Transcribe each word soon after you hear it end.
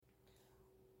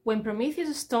When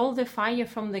Prometheus stole the fire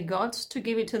from the gods to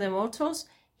give it to the mortals,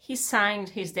 he signed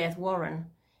his death warrant.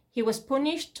 He was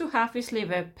punished to have his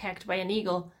liver pecked by an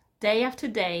eagle day after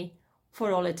day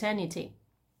for all eternity.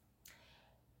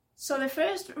 So the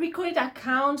first recorded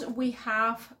account we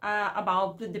have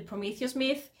about the Prometheus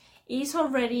myth is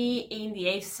already in the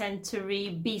 8th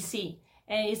century BC,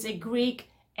 and it's a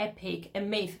Greek epic, a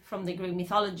myth from the Greek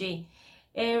mythology.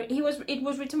 It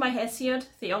was written by Hesiod,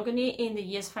 Theogony, in the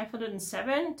years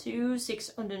 507 to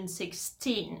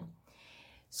 616.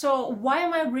 So why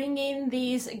am I bringing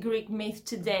this Greek myth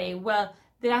today? Well,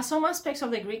 there are some aspects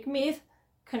of the Greek myth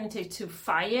connected to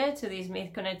fire, to this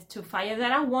myth connected to fire,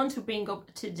 that I want to bring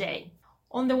up today.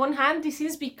 On the one hand, this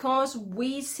is because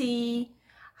we see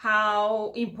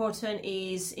how important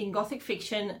is in Gothic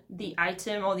fiction the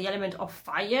item or the element of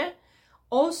fire.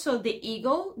 Also the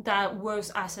eagle that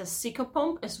works as a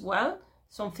psychopomp as well,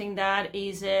 something that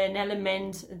is an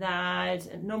element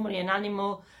that normally an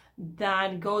animal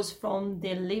that goes from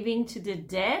the living to the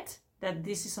dead, that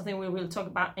this is something we will talk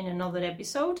about in another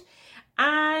episode.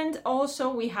 And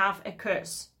also we have a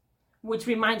curse, which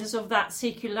reminds us of that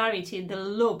circularity, the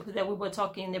loop that we were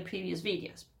talking in the previous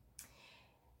videos.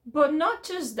 But not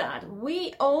just that,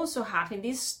 we also have in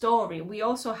this story, we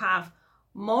also have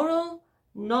moral,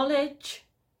 knowledge,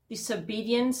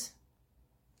 disobedience,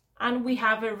 and we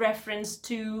have a reference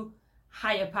to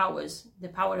higher powers, the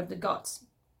power of the gods.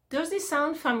 Does this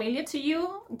sound familiar to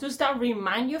you? Does that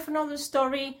remind you of another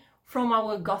story from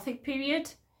our Gothic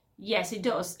period? Yes, it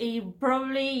does.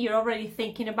 You're already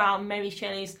thinking about Mary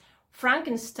Shelley's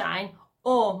Frankenstein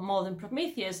or Modern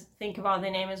Prometheus. Think about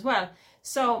the name as well.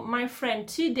 So, my friend,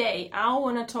 today I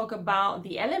want to talk about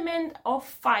the element of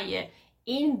fire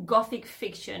in Gothic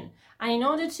fiction. And in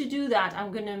order to do that,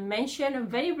 I'm going to mention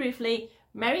very briefly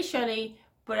Mary Shelley,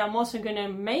 but I'm also going to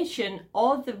mention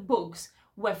all the books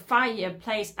where fire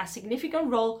plays a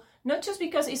significant role, not just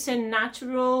because it's a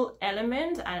natural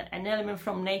element, an element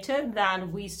from nature that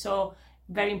we saw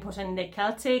very important in the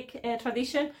Celtic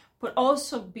tradition, but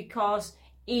also because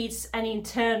it's an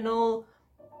internal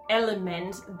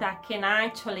element that can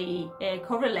actually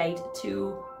correlate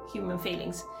to human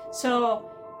feelings. So,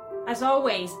 as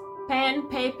always, pen,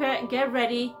 paper, get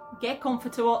ready, get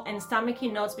comfortable, and start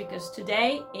making notes, because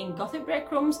today in Gothic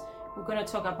Breadcrumbs, we're going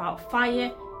to talk about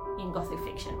fire in Gothic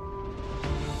fiction.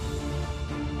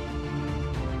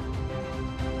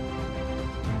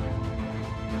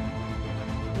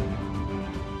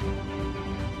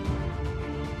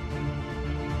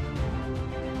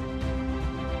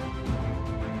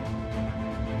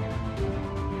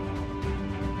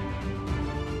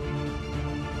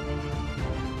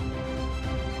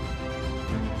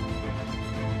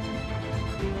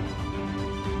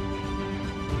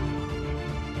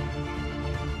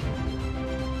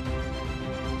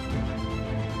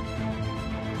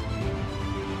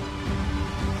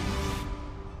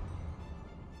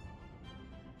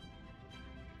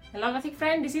 Hello Gothic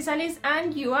friend, this is Alice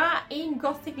and you are in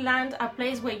Gothic Land, a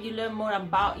place where you learn more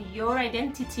about your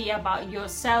identity, about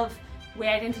yourself. We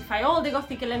identify all the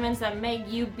Gothic elements that make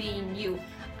you being you.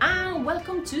 And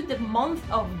welcome to the month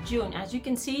of June. As you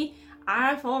can see,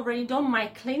 I've already done my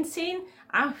cleansing,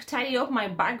 I've tidied up my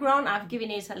background, I've given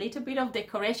it a little bit of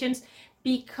decorations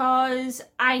because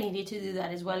I needed to do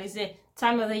that as well. It's the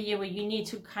time of the year where you need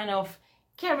to kind of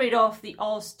get rid of the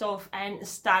old stuff and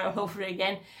start all over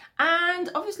again.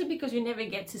 And obviously because you never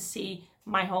get to see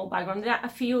my whole background, there are a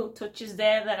few touches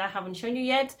there that I haven't shown you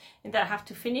yet and that I have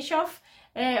to finish off,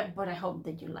 but I hope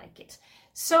that you like it.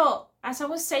 So as I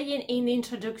was saying in the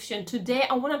introduction, today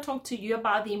I want to talk to you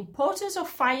about the importance of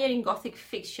fire in Gothic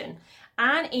fiction.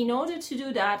 And in order to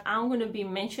do that, I'm going to be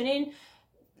mentioning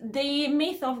the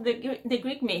myth of the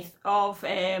Greek myth of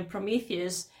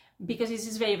Prometheus, because this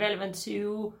is very relevant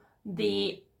to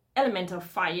the element of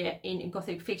fire in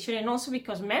Gothic fiction, and also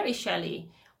because Mary Shelley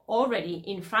already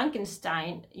in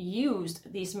Frankenstein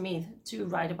used this myth to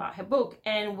write about her book,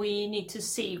 and we need to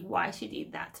see why she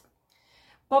did that.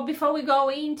 But before we go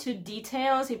into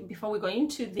details, before we go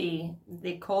into the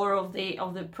core of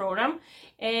the program,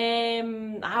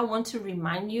 I want to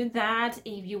remind you that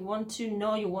if you want to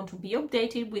know, you want to be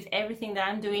updated with everything that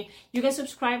I'm doing, you can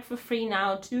subscribe for free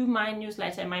now to my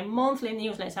newsletter, my monthly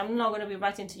newsletter. I'm not going to be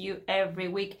writing to you every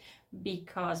week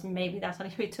because maybe that's a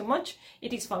little bit too much.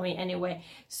 It is for me anyway.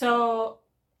 So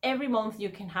every month you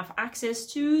can have access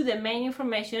to the main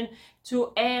information,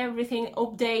 to everything,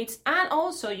 updates, and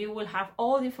also you will have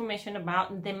all the information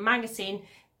about the magazine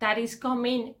that is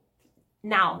coming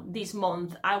now this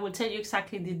month. I will tell you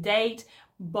exactly the date,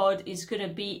 but it's going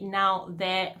to be now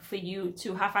there for you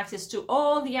to have access to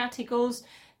all the articles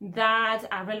that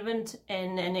are relevant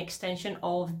and an extension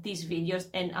of these videos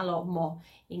and a lot more,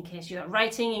 in case you're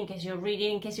writing, in case you're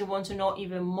reading, in case you want to know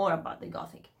even more about the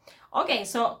Gothic. Okay,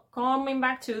 so coming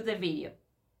back to the video.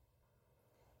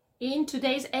 In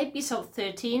today's episode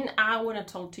 13, I want to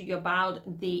talk to you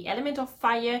about the element of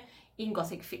fire in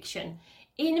Gothic fiction.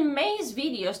 In May's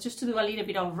videos, just to do a little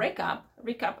bit of recap,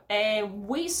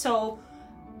 we saw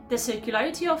the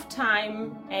circularity of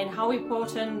time and how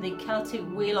important the Celtic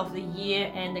wheel of the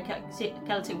year and the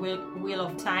Celtic wheel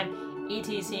of time it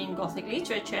is in Gothic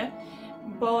literature.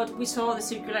 But we saw the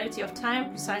circularity of time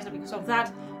precisely because of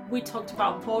that. We talked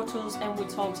about portals and we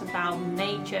talked about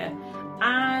nature.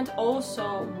 And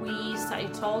also we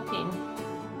started talking,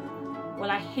 well,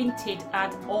 I hinted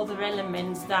at other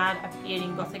elements that appear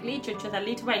in Gothic literature that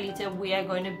little by little we are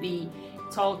going to be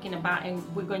talking about and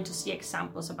we're going to see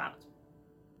examples about.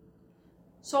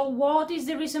 So what is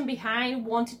the reason behind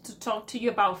wanting to talk to you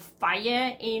about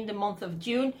fire in the month of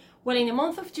June? Well, in the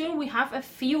month of June, we have a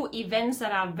few events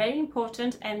that are very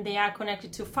important and they are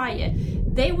connected to fire.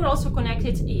 They were also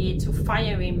connected to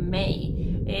fire in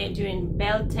May during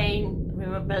Beltane.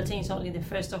 Remember, Beltane is only the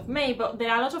 1st of May, but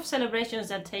there are a lot of celebrations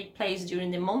that take place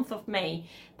during the month of May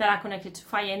that are connected to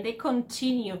fire, and they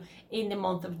continue in the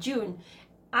month of June.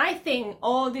 I think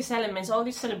all these elements, all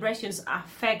these celebrations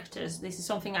affect us. This is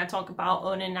something I talk about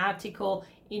on an article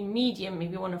in Medium,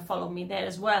 if you want to follow me there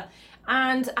as well.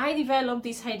 And I developed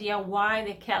this idea why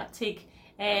the Celtic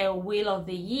wheel of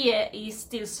the year is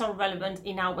still so relevant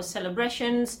in our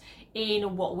celebrations,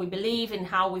 in what we believe, in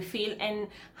how we feel, and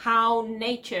how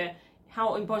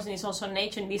important is also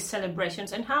nature in these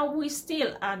celebrations, and how we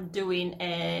still are doing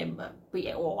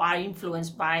or are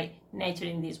influenced by nature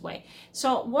in this way.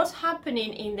 So what's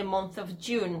happening in the month of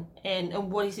June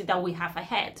and what is it that we have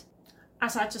ahead?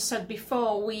 As I just said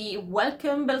before, we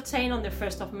welcome Beltane on the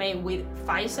 1st of May with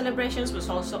fire celebrations, but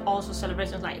also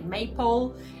celebrations like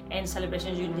Maypole and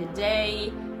celebrations during the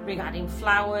day regarding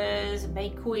flowers,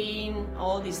 May Queen,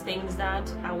 all these things that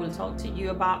I will talk to you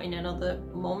about in another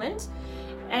moment.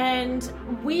 And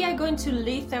we are going to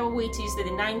Litha, which is the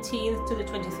 19th to the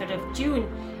 23rd of June.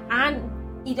 And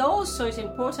it also is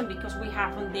important because we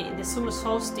have the summer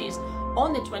solstice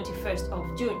on the 21st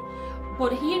of June.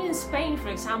 But here in Spain, for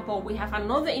example, we have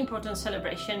another important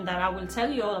celebration that I will tell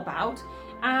you all about,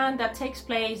 and that takes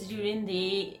place during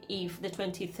the eve, the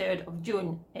 23rd of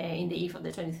June. In the eve of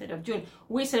the 23rd of June,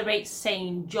 we celebrate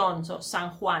Saint John, so San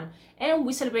Juan, and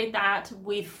we celebrate that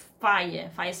with fire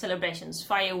celebrations,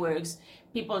 fireworks.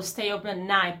 People stay up at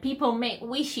night, people make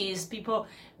wishes, people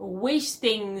wish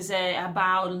things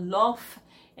about love,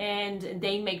 and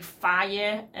they make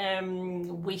fire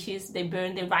wishes. They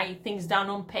burn, they write things down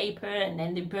on paper and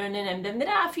then they burn it. And then there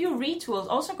are a few rituals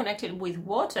also connected with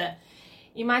water.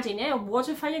 Imagine,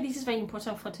 water fire, this is very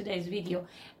important for today's video.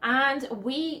 And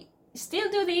we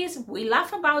still do this, we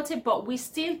laugh about it, but we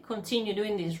still continue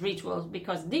doing these rituals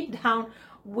because deep down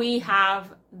we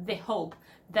have the hope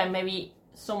that maybe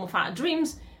some of our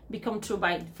dreams become true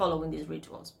by following these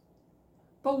rituals.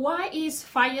 But why is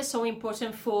fire so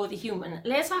important for the human?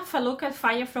 Let's have a look at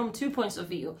fire from 2 points of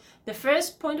view. The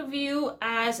first point of view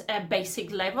as a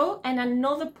basic level, and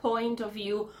another point of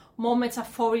view more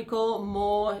metaphorical,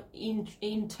 more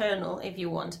internal, if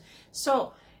you want.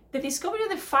 So the discovery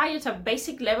of the fire at a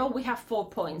basic level, we have 4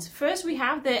 points. First, we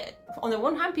have on the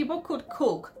one hand, people could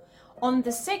cook. On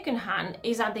the second hand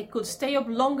is that they could stay up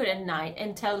longer at night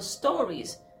and tell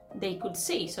stories they could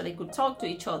see, so they could talk to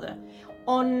each other.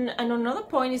 And another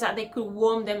point is that they could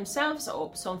warm themselves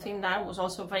up, something that was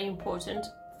also very important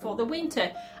for the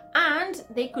winter. And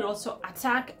they could also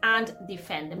attack and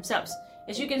defend themselves.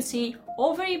 As you can see,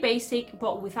 all very basic,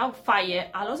 but without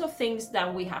fire, a lot of things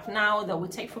that we have now that we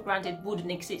take for granted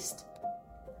wouldn't exist.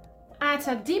 At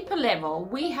a deeper level,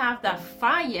 we have that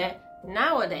fire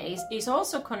nowadays is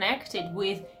also connected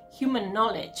with human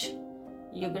knowledge.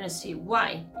 You're going to see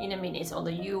why in a minute,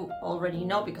 although you already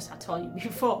know because I told you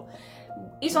before.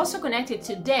 It's also connected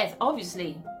to death,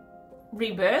 obviously,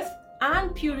 rebirth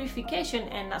and purification,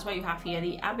 and that's why you have here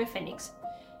the Ave Phoenix.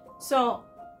 So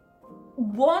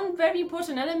one very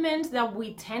important element that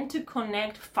we tend to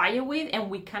connect fire with, and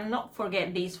we cannot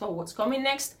forget this for what's coming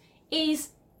next,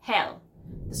 is hell,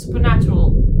 the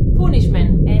supernatural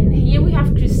punishment. And here we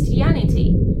have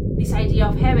Christianity, this idea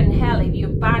of heaven, hell. If you're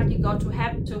bad, you go to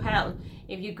hell.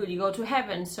 If you're good, you go to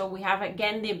heaven. So we have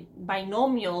again the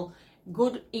binomial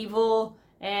good, evil,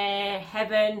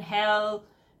 heaven, hell.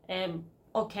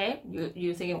 Okay,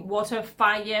 you're thinking water,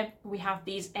 fire, we have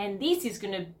this, and this is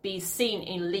going to be seen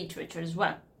in literature as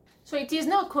well. So it is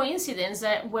no coincidence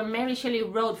that when Mary Shelley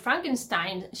wrote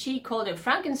Frankenstein, she called it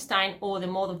Frankenstein, or the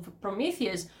mother of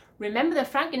Prometheus, Remember that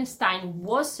Frankenstein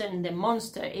wasn't the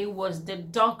monster, it was the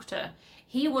doctor.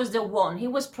 He was the one, he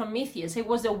was Prometheus, he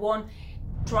was the one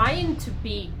trying to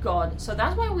be God. So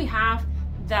that's why we have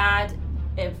that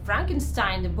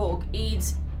Frankenstein, the book,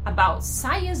 is about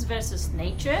science versus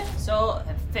nature, so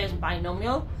first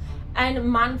binomial, and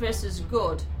man versus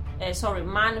good.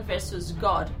 Man versus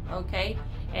God, okay?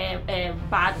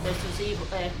 Bad versus evil,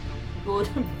 good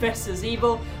versus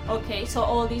evil, okay? So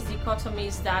all these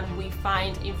dichotomies that we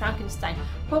find in Frankenstein.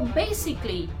 But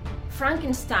basically,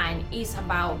 Frankenstein is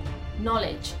about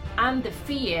knowledge and the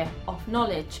fear of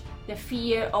knowledge, the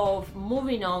fear of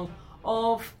moving on,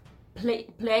 of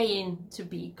playing to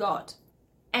be God.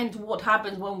 And what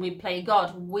happens when we play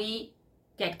God? We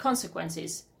get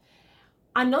consequences.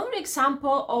 Another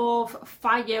example of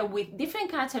fire with different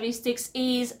characteristics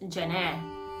is Jane Eyre,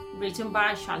 written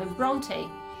by Charlotte Bronte.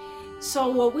 So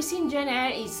what we see in Jane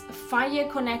Eyre is fire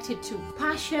connected to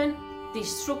passion,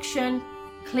 destruction,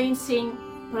 cleansing,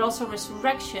 but also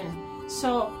resurrection.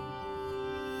 So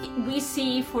we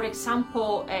see, for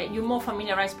example, you're more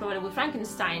familiarized probably with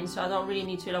Frankenstein, so I don't really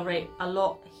need to elaborate a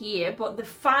lot here, but the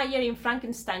fire in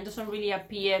Frankenstein doesn't really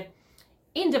appear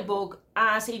in the book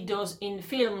as it does in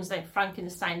films like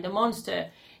Frankenstein the monster.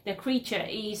 The creature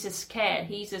is scared,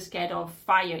 he's scared of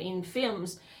fire in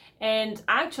films, and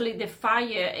actually the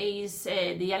fire is,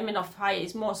 the element of fire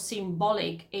is more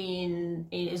symbolic,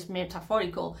 is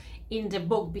metaphorical in the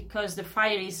book, because the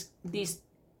fire is this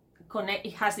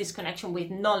it has this connection with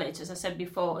knowledge, as I said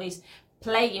before, is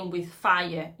playing with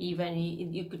fire. Even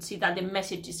you could see that the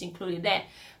message is included there.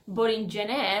 But in Jane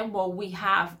Eyre, what we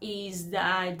have is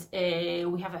that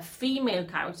we have a female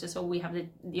character, so we have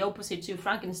the opposite to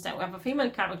Frankenstein. We have a female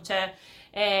character.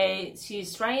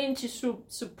 She's trying to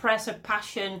suppress her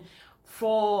passion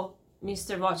for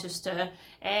Mr. Rochester.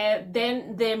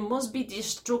 Then there must be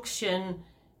destruction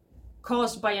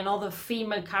caused by another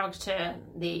female character,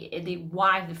 the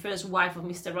wife, the first wife of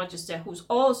Mr. Rochester, who's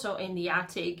also in the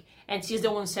attic, and she's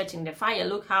the one setting the fire.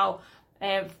 Look how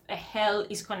hell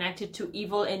is connected to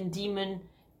evil and demon,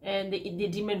 and the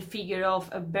demon figure of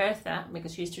Bertha,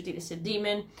 because she's treated as a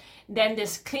demon. Then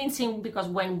there's cleansing, because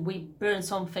when we burn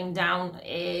something down,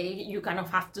 you kind of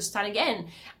have to start again.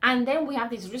 And then we have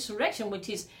this resurrection, which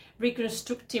is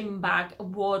reconstructing back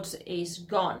what is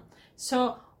gone.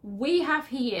 So we have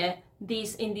here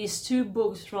in these two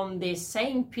books from the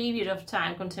same period of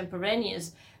time,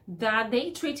 contemporaneous, that they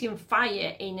treat in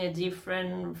fire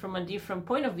from a different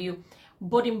point of view.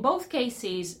 But in both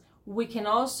cases, we can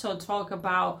also talk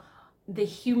about the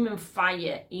human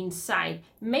fire inside.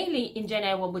 Mainly in Jane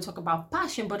Eyre when we talk about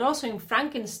passion, but also in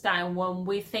Frankenstein when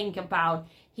we think about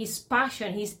his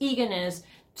passion, his eagerness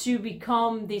to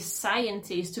become this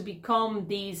scientist, to become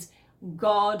this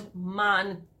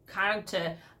God-man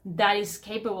character that is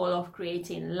capable of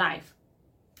creating life.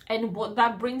 And what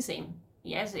that brings him,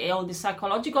 yes, all the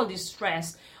psychological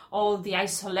distress, all the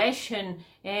isolation,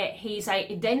 his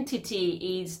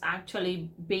identity is actually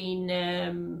being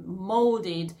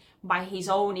molded by his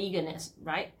own eagerness,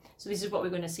 right? So this is what we're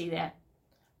going to see there.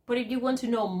 But if you want to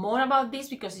know more about this,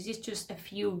 because this is just a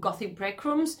few Gothic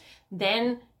breadcrumbs,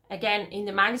 then again, in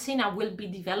the magazine, I will be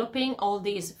developing all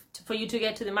these. For you to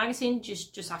get to the magazine,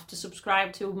 just have to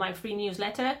subscribe to my free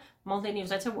newsletter, monthly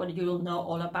newsletter, where you will know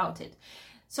all about it.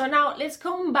 So now let's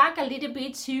come back a little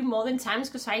bit to modern times,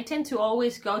 because I tend to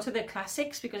always go to the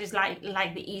classics because it's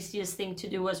like the easiest thing to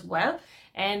do as well.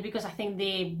 And because I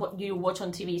think what you watch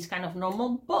on TV is kind of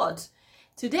normal. But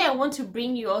today I want to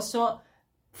bring you also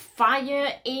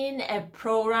fire in a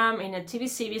program, in a TV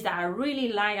series that I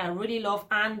really like, I really love,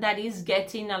 and that is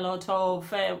getting a lot of,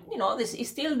 this is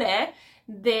still there.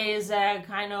 There's a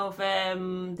kind of,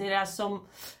 there are some,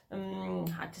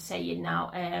 how to say it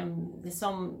now, there's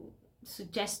some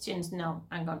suggestions, no,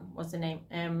 hang on, what's the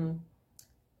name?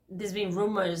 There's been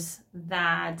rumors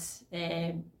that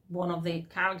one of the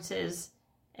characters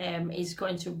is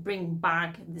going to bring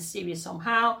back the series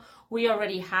somehow. We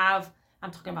already have,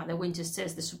 I'm talking about the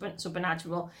Winchesters, the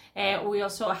supernatural. We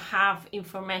also have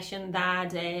information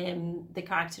that the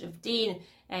character of Dean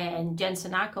and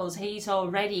Jensen Ackles, he's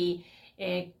already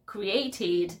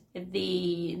created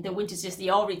the Winchesters,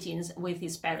 the origins with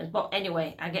his parents. But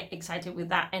anyway, I get excited with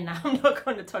that, and I'm not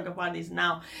going to talk about this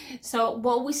now. So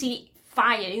what we see,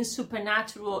 fire in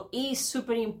Supernatural, is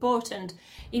super important.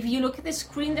 If you look at the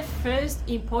screen, the first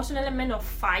important element of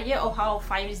fire, or how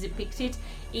fire is depicted,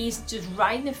 is just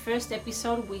right in the first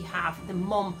episode. We have the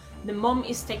mom. The mom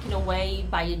is taken away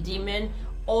by a demon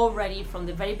already from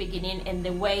the very beginning, and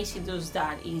the way she does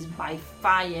that is by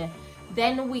fire.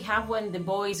 Then we have when the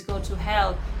boys go to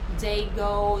hell, they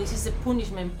go, this is the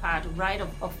punishment part, right,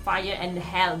 of fire and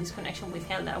hell, this connection with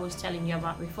hell that I was telling you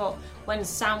about before. When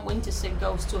Sam Winchester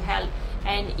goes to hell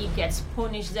and he gets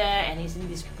punished there and he's in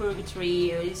this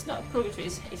purgatory, it's not purgatory,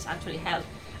 it's actually hell.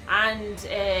 And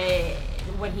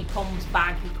when he comes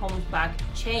back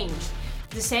changed.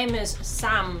 The same as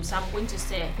Sam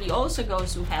Winchester, he also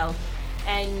goes to hell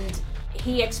and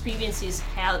he experiences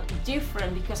hell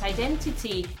different, because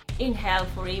identity in hell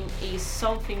for him is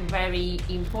something very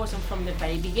important from the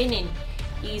very beginning.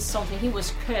 Is something, he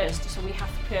was cursed, so we have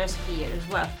curse here as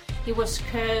well. He was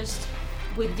cursed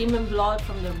with demon blood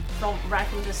right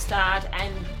from the start,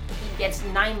 and he gets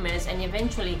nightmares, and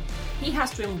eventually he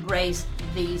has to embrace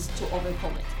these to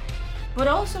overcome it. But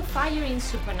also fire in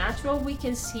supernatural, we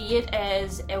can see it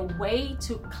as a way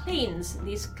to cleanse,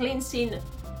 this cleansing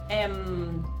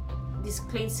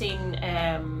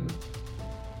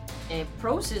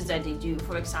process that they do.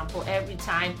 For example, every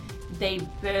time they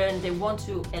burn, they want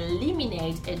to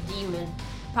eliminate a demon,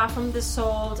 apart from the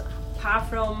salt, apart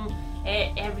from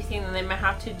everything that they might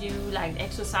have to do, like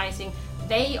exercising,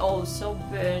 they also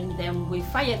burn them with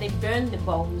fire. They burn the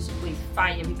bones with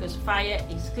fire, because fire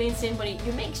is cleansing, but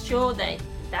you make sure that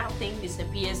that thing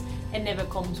disappears and never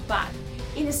comes back.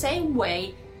 In the same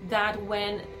way that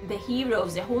when the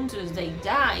heroes, the hunters, they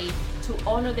die, to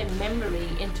honor their memory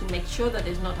and to make sure that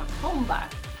there's not a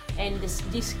comeback, and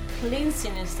this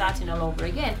cleansing and starting all over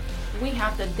again, we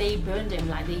have that they burn them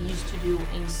like they used to do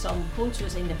in some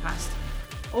cultures in the past.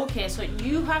 Okay, so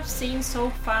you have seen so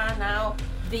far now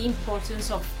the importance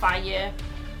of fire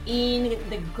in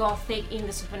the Gothic, in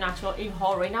the supernatural, in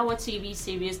horror, in our TV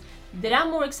series. There are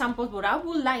more examples, but I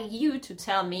would like you to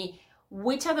tell me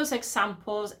which are those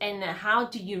examples and how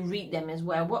do you read them as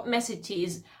well. What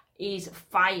messages is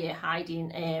fire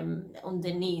hiding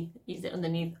underneath? Is it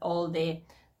underneath all the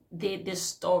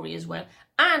story as well?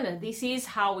 And this is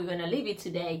how we're going to leave it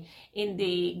today in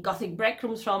the Gothic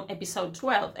breadcrumbs from episode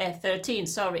 13.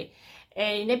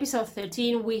 In episode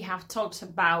 13 we have talked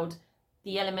about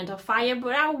the element of fire,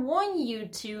 but I want you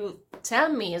to tell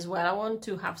me as well. I want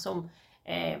to have some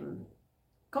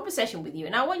conversation with you,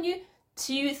 and I want you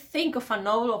to think of a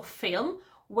novel or film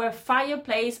where fire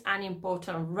plays an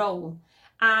important role.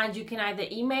 And you can either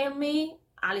email me,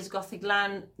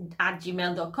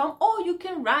 alicegothicland@gmail.com, or you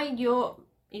can write your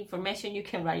information, you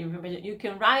can write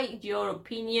your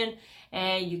opinion,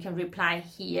 and you can reply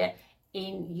here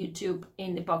in YouTube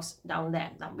in the box down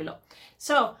below.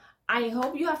 So I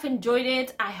hope you have enjoyed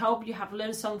it. I hope you have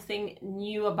learned something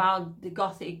new about the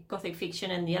Gothic fiction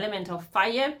and the element of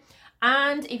fire.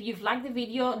 And if you've liked the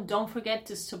video, don't forget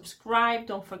to subscribe,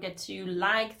 don't forget to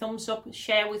like, thumbs up,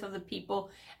 share with other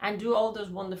people, and do all those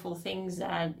wonderful things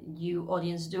that you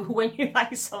audience do when you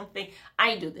like something.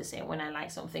 I do the same when I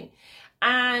like something.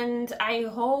 And I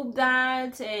hope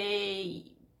that I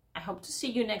hope to see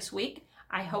you next week.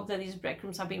 I hope that these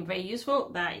breadcrumbs have been very useful,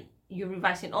 that you're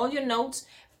revising all your notes,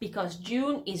 because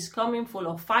June is coming full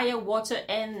of fire, water,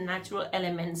 and natural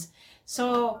elements.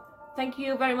 So thank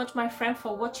you very much, my friend,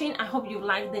 for watching. I hope you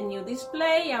like the new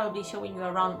display. I'll be showing you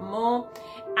around more.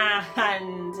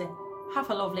 And have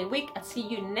a lovely week. I'll see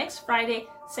you next Friday,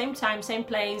 same time, same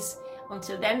place.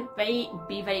 Until then,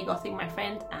 be very Gothic, my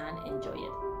friend, and enjoy